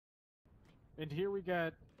And here we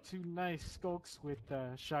got two nice skulks with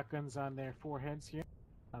shotguns on their foreheads here.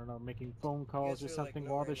 I don't know, making phone calls or something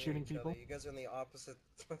while they're shooting people. You guys are on the opposite.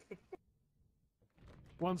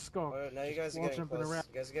 One skulk. Oh, now you guys are while getting jumping close. around.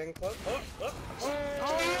 You guys are getting close.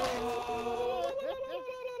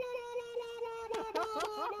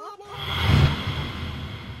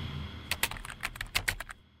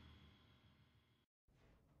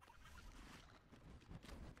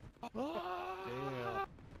 Oh! Damn.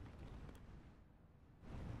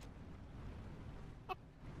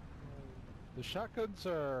 The shotguns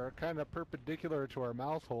are kind of perpendicular to our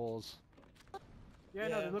mouth holes. Yeah,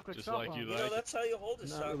 no, they look like Just cell like phones. you You know, that's how you hold a Not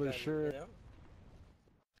shotgun. really sure. You know?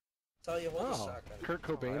 That's how you hold a Oh, shotgun. Kurt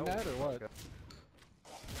Cobain that or what?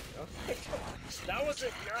 Okay. That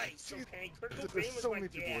wasn't nice, okay? Kurt Cobain There's was so my many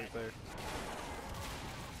people dad. right there.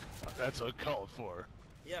 That's uncalled for.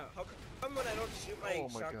 Yeah, how come when I don't shoot my Oh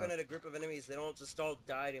my shotgun God. at a group of enemies, they don't just all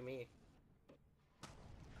die to me?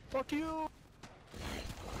 Fuck you!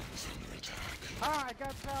 Ah, I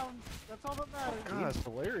got down. That's all that matters. God,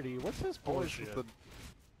 celerity. What's this Always bullshit? with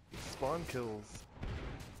the spawn kills.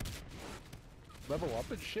 Level up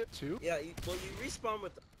and shit too? Yeah, well, you respawn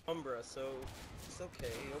with Umbra, so it's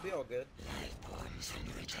okay. You'll be all good.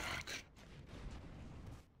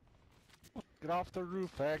 Get off the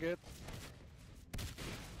roof, faggot.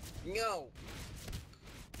 No!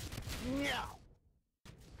 No!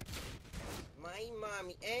 My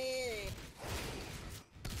mommy, eh?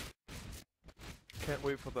 Can't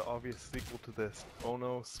wait for the obvious sequel to this.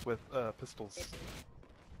 Onos with pistols.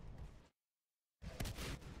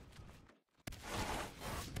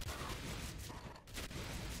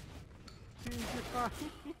 Jeez, you're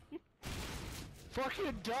fine.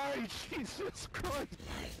 Fucking die, Jesus Christ!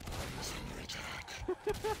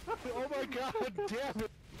 Oh my god, damn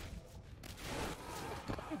it!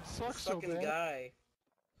 It sucks This so fucking bad. guy.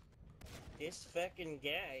 This fucking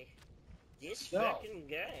guy. This No. fucking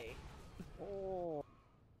guy. Oh.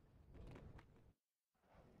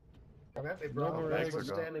 I'm happy, bro. No, That's legs what's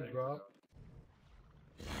are gone. standing, bro.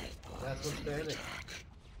 That's what's standing.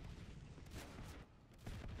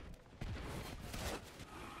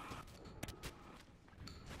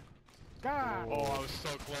 God. Oh, I was so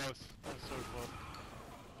close. I was so close.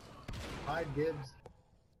 Hide Gibbs.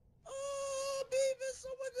 Oh, Beavis!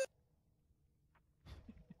 Oh my god!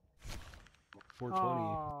 420.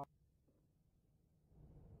 Aw.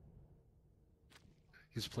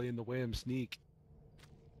 He's playing the Wham sneak.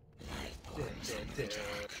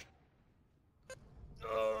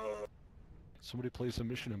 Somebody play some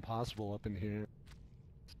Mission Impossible up in here.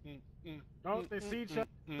 Oh, they see each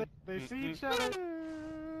other. They see each other.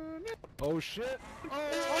 Oh shit!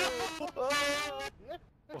 Oh!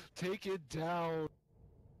 Take it down.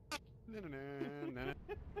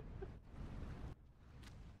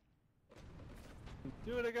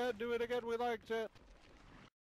 Do it again, we liked it.